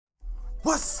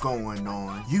What's going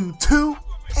on, YouTube?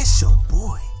 It's your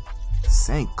boy,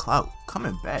 Saint Clout,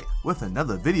 coming back with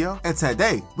another video. And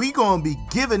today, we gonna be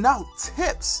giving out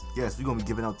tips. Yes, we gonna be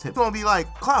giving out tips. It's gonna be like,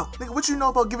 Clout, nigga, what you know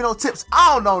about giving out tips?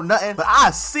 I don't know nothing, but I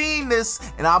seen this,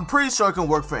 and I'm pretty sure it can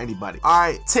work for anybody.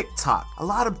 Alright, TikTok. A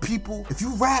lot of people, if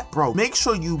you rap, bro, make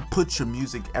sure you put your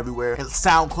music everywhere. And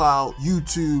SoundCloud,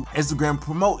 YouTube, Instagram,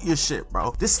 promote your shit,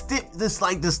 bro. The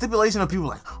stipulation of people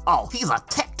like, oh, he's a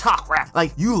TikTok rap.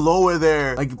 Like, you lower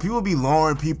their, like, people be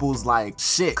lowering people's, like,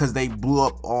 shit because they blew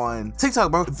up on TikTok,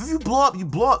 bro. If you blow up, you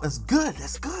blow up. That's good.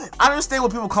 That's good. I understand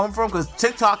where people come from because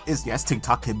TikTok is, yes,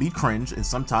 TikTok can be cringe, and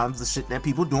sometimes the shit that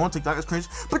people do on TikTok is cringe,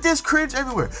 but there's cringe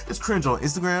everywhere. There's cringe on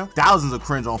Instagram, thousands of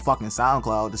cringe on fucking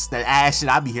SoundCloud. Just that ass shit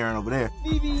I be hearing over there.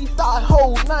 Lily side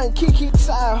hole 9, Kiki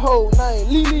side hole 9.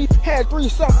 Lily had 3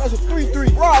 something, that's a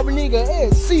 3-3. Rob a nigga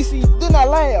and CC, then I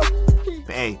laugh.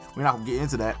 But hey, we're not gonna get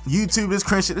into that. YouTube is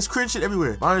cringe shit. There's cringe shit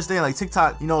everywhere. I understand, like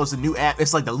TikTok, you know, it's a new app.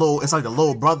 It's like the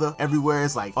little brother everywhere.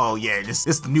 It's like, oh yeah,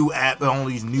 it's the new app. All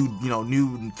these new, you know,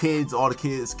 new kids, all the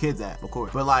kids app, of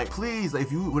course. But like, please, like,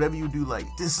 if you whatever you do, like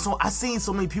this. So I seen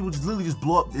so many people just literally just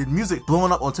blow up their music,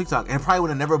 blowing up on TikTok, and it probably would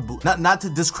have never, not to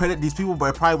discredit these people,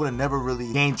 but it probably would have never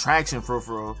really gained traction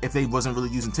for if they wasn't really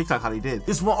using TikTok how they did.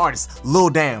 This one artist,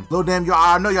 Lil Damn, y'all,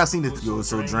 I know y'all seen this. Yo, it's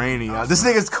so draining. This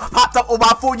nigga's popped up on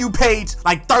my For You page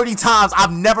like 30 times.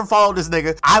 I've never followed this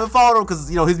nigga. I haven't followed him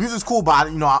because, you know, his music's cool,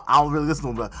 but you know, I don't really listen to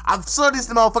him. But I've saw this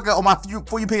motherfucker on my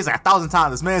For You page like 1,000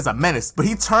 times. This man is a menace. But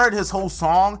he turned his whole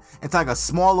song into like a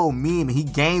small little meme, and he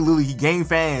gained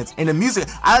fans. And the music,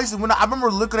 I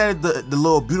remember looking at it, the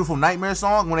little Beautiful Nightmare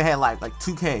song when it had like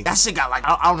 2K. That shit got like,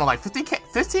 I don't know, like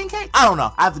 15K? I don't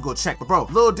know. I have to go check. But bro,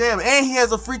 Lil Damn, and he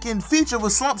has a freaking feature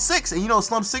with Slump 6. And you know,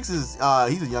 Slump 6 is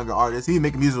he's a younger artist. He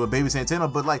making music with Baby Santana.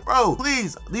 But like, bro,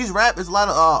 please, these rap is a lot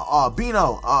of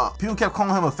Bino, people kept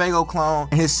calling him a Fago clone,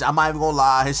 and his, I'm not even gonna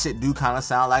lie, his shit do kind of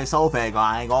sound like sofaygo.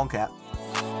 I ain't gonna cap.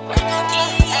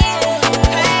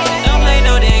 Don't play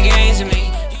no damn games with me.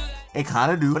 It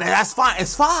kind of do, but that's fine.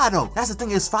 It's fine though. That's the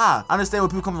thing. It's fine. I understand when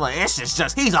people come like, it's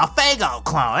just he's a Fago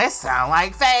clone. It sound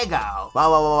like Fago. Blah blah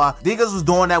blah blah. Niggas was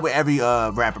doing that with every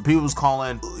rapper. People was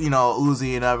calling, you know,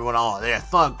 Uzi and everyone, oh, they're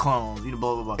thug clones. You know,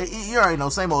 blah blah blah. You already know,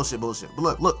 same old shit, bullshit.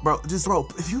 But look, bro,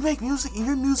 if you make music and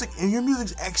your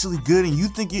music's actually good, and you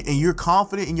think and you're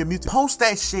confident in your music, post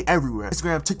that shit everywhere.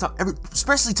 Instagram, TikTok,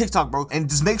 especially TikTok, bro. And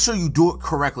just make sure you do it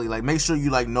correctly. Like, make sure you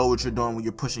like know what you're doing when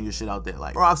you're pushing your shit out there.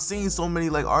 Like, bro, I've seen so many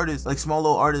like artists, like small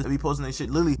little artists that be posting that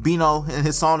shit. Literally, Bino and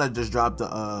his song that just dropped,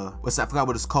 what's that? I forgot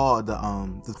what it's called.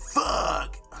 The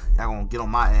fuck. Y'all gonna get on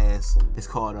my ass. It's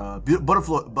called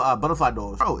Butterfly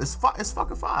Doors. Bro, it's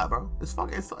fucking fire, bro. It's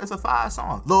a fire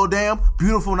song. Lil Damn,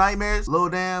 Beautiful Nightmares. Lil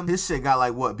Damn, his shit got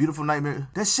like what? Beautiful Nightmares.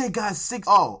 That shit got 6.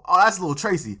 Oh, that's Lil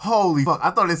Tracy. Holy fuck.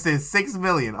 I thought it said 6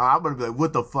 million. Alright, I'm gonna be like,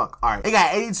 what the fuck? Alright. It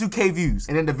got 82K views.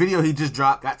 And then the video he just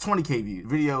dropped got 20K views. The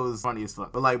video is funny as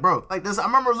fuck. But like, bro, like this, I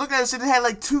remember looking at this shit, it had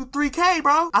like 2-3K,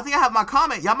 bro. I think I have my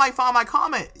comment. Y'all might find my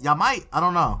comment. Y'all might. I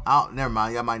don't know. Never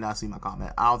mind. Y'all might not see my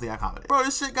comment. I don't think I commented. Bro,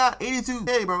 this shit got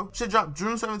 82K, bro. Shit dropped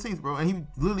June 17th, bro. And he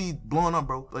literally blowing up,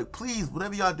 bro. Like, please,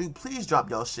 whatever y'all do, please drop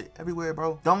y'all shit everywhere,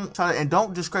 bro. Don't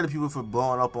discredit people for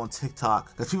blowing up on TikTok.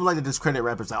 Because people like to discredit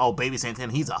rappers like, oh, Baby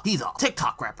Santana, he's a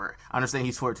TikTok rapper. I understand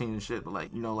he's 14 and shit, but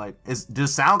like, you know, like, does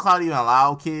SoundCloud even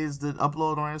allow kids to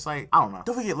upload on their site? I don't know.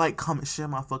 Don't forget, like, comment, share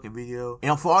my fucking video.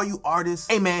 And for all you artists,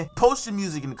 hey man, post your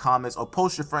music in the comments, or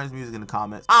post your friends' music in the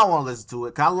comments. I don't want to listen to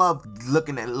it, cause I love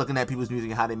looking at people's music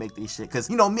and how they make their shit. Cause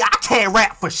you know me, I can't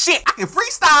rap for shit. I can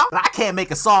freestyle, but I can't make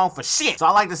a song for shit. So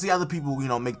I like to see other people, you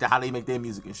know, how they make their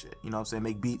music and shit. You know what I'm saying?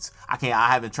 Make beats. I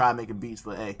haven't tried making beats,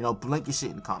 but hey, you know, link your shit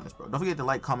in the comments, bro. Don't forget to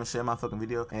like, comment, share my fucking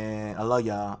video. And I love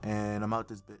y'all, and I'm out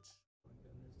this bitch.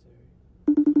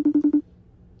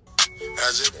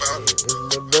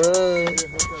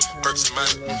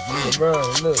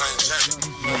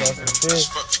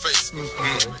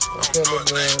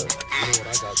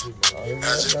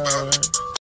 Look.